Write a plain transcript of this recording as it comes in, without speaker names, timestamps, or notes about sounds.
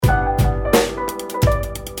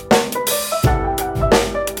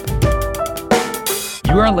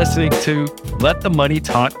are listening to Let the Money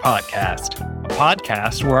Talk podcast, a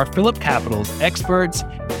podcast where our Phillip Capital's experts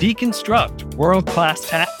deconstruct world-class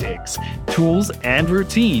tactics, tools, and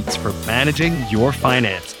routines for managing your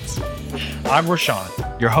finances. I'm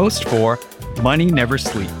Rashawn, your host for Money Never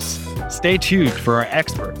Sleeps. Stay tuned for our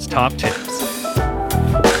experts' top tips.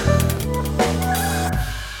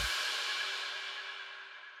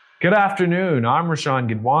 Good afternoon, I'm Rashawn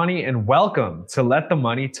Gidwani and welcome to Let the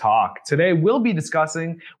Money Talk. Today we'll be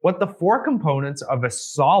discussing what the four components of a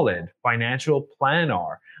solid financial plan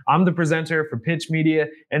are. I'm the presenter for Pitch Media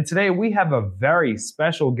and today we have a very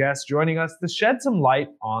special guest joining us to shed some light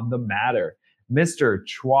on the matter, Mr.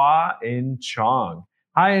 Chua In Chong.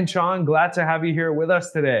 Hi In Chong, glad to have you here with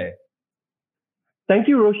us today. Thank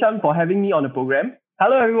you Roshan for having me on the program.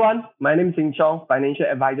 Hello everyone, my name is In Chong, Financial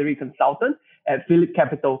Advisory Consultant at Phillip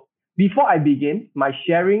Capital. Before I begin, my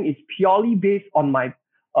sharing is purely based on my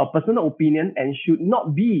personal opinion and should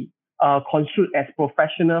not be construed as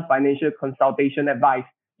professional financial consultation advice.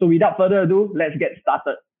 So without further ado, let's get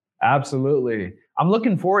started. Absolutely. I'm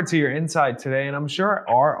looking forward to your insight today, and I'm sure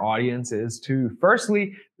our audience is too.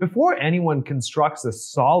 Firstly, before anyone constructs a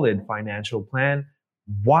solid financial plan,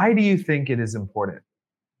 why do you think it is important?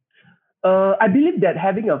 I believe that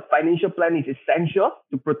having a financial plan is essential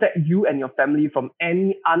to protect you and your family from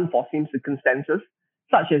any unforeseen circumstances,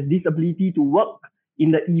 such as disability to work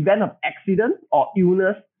in the event of accident or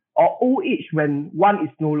illness or old age when one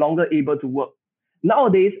is no longer able to work.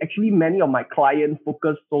 Nowadays, actually, many of my clients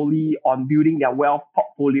focus solely on building their wealth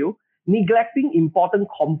portfolio, neglecting important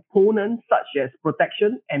components such as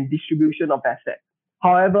protection and distribution of assets.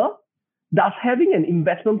 However, does having an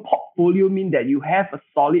investment portfolio mean that you have a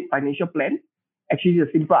solid financial plan? Actually, the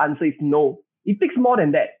simple answer is no. It takes more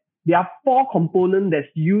than that. There are four components that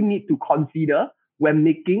you need to consider when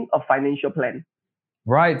making a financial plan.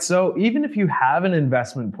 Right. So even if you have an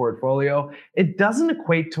investment portfolio, it doesn't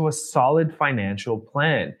equate to a solid financial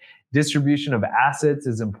plan. Distribution of assets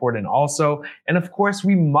is important also. And of course,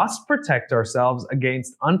 we must protect ourselves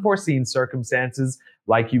against unforeseen circumstances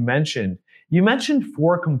like you mentioned. You mentioned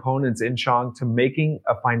four components, In Chong, to making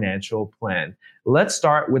a financial plan. Let's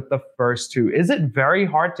start with the first two. Is it very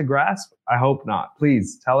hard to grasp? I hope not.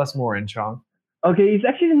 Please tell us more, In Chong. Okay, it's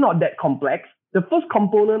actually not that complex. The first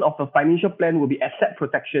component of a financial plan will be asset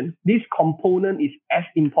protection. This component is as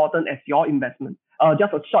important as your investment.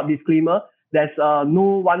 Just a short disclaimer, there's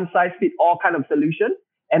no one-size-fits-all kind of solution.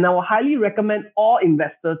 And I will highly recommend all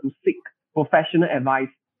investors to seek professional advice.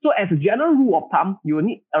 So as a general rule of thumb, you will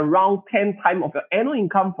need around 10 times of your annual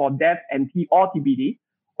income for death and TBD,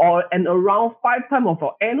 and around 5 times of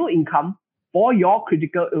your annual income for your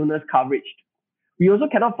critical illness coverage. We also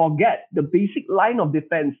cannot forget the basic line of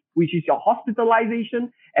defense, which is your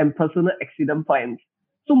hospitalization and personal accident plans.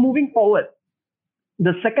 So moving forward,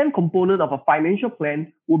 the second component of a financial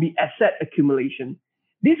plan will be asset accumulation.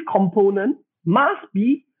 This component must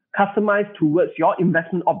be customized towards your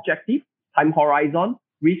investment objective, time horizon,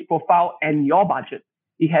 risk profile, and your budget.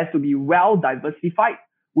 It has to be well diversified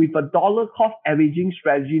with a dollar cost averaging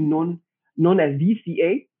strategy known as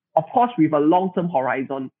DCA, of course, with a long-term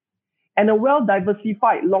horizon. And a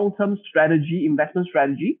well-diversified long-term investment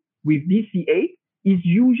strategy with DCA is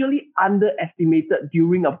usually underestimated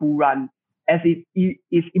during a bull run, as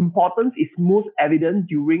its importance is most evident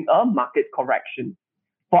during a market correction.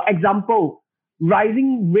 For example,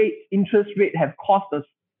 rising interest rates have caused the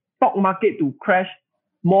stock market to crash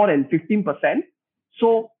more than 15%,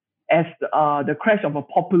 so as the crash of a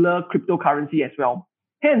popular cryptocurrency as well.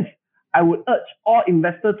 Hence, I would urge all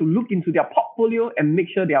investors to look into their portfolio and make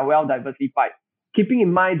sure they are well diversified, keeping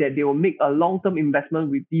in mind that they will make a long-term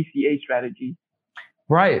investment with DCA strategy.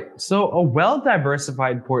 Right. So a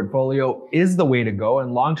well-diversified portfolio is the way to go,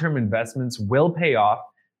 and long-term investments will pay off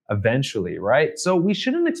eventually, right? So we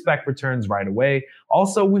shouldn't expect returns right away.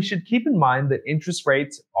 Also, we should keep in mind that interest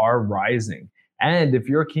rates are rising. And if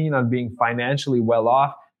you're keen on being financially well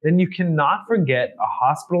off, then you cannot forget a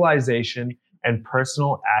hospitalization and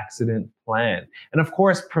personal accident plan. And of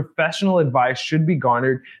course, professional advice should be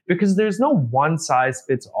garnered because there's no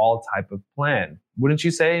one-size-fits-all type of plan. Wouldn't you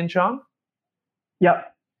say, In Chong?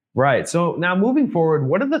 Yep. Right. So now moving forward,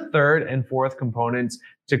 what are the third and fourth components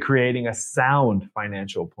to creating a sound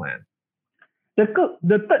financial plan? The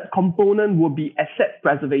third component will be asset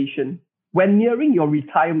preservation. When nearing your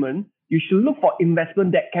retirement, you should look for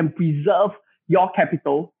investment that can preserve your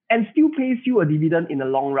capital and still pays you a dividend in the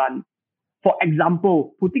long run. For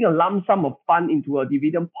example, putting a lump sum of fund into a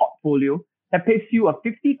dividend portfolio that pays you a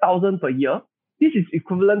 50,000 per year, this is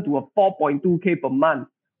equivalent to a 4.2K per month,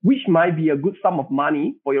 which might be a good sum of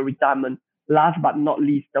money for your retirement. last but not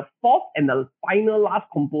least, the fourth and the final last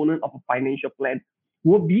component of a financial plan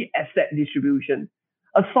would be asset distribution.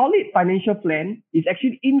 A solid financial plan is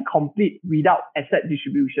actually incomplete without asset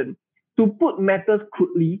distribution. To put matters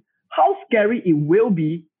crudely, how scary it will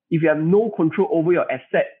be if you have no control over your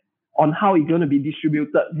asset on how it's going to be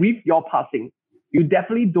distributed with your passing. You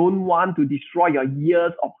definitely don't want to destroy your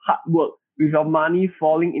years of hard work with your money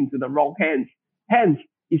falling into the wrong hands. Hence,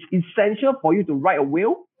 it's essential for you to write a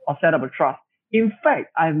will or set up a trust. In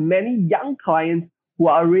fact, I have many young clients who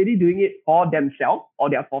are already doing it for themselves or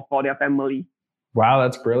for their family. Wow,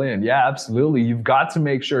 that's brilliant. Yeah, absolutely. You've got to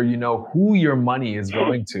make sure you know who your money is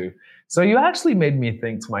going to. So you actually made me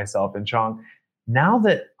think to myself, and Chong, now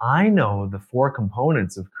that I know the 4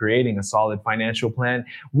 components of creating a solid financial plan,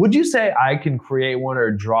 would you say I can create one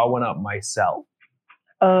or draw one up myself?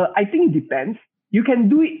 I think it depends. You can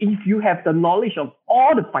do it if you have the knowledge of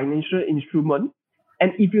all the financial instruments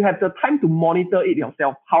and if you have the time to monitor it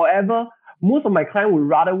yourself. However, most of my clients would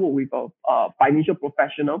rather work with a financial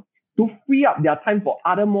professional to free up their time for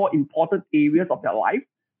other more important areas of their life,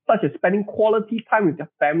 such as spending quality time with their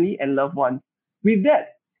family and loved ones. With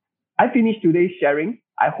that, I finished today's sharing.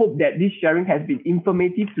 I hope that this sharing has been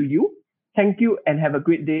informative to you. Thank you and have a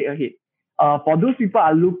great day ahead. For those people who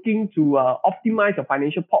are looking to optimize your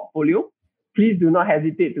financial portfolio, please do not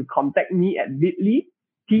hesitate to contact me at bit.ly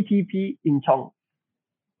TTP in Chong.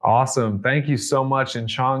 Awesome. Thank you so much, In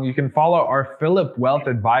Chong. You can follow our Philip Wealth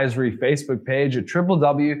Advisory Facebook page at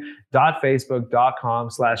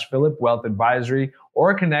www.facebook.com/Philip Wealth Advisory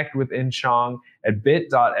or connect with In Chong at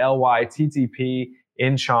bit.ly TTP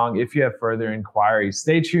In Chong if you have further inquiries.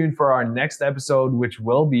 Stay tuned for our next episode, which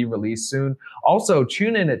will be released soon. Also,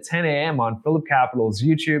 tune in at 10 a.m. on Philip Capital's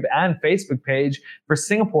YouTube and Facebook page for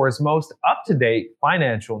Singapore's most up-to-date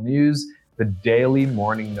financial news, the Daily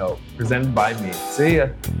Morning Note, presented by me. See ya.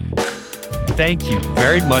 Thank you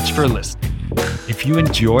very much for listening. If you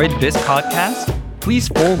enjoyed this podcast, please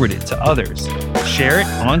forward it to others, share it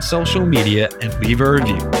on social media, and leave a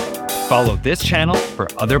review. Follow this channel for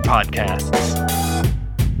other podcasts.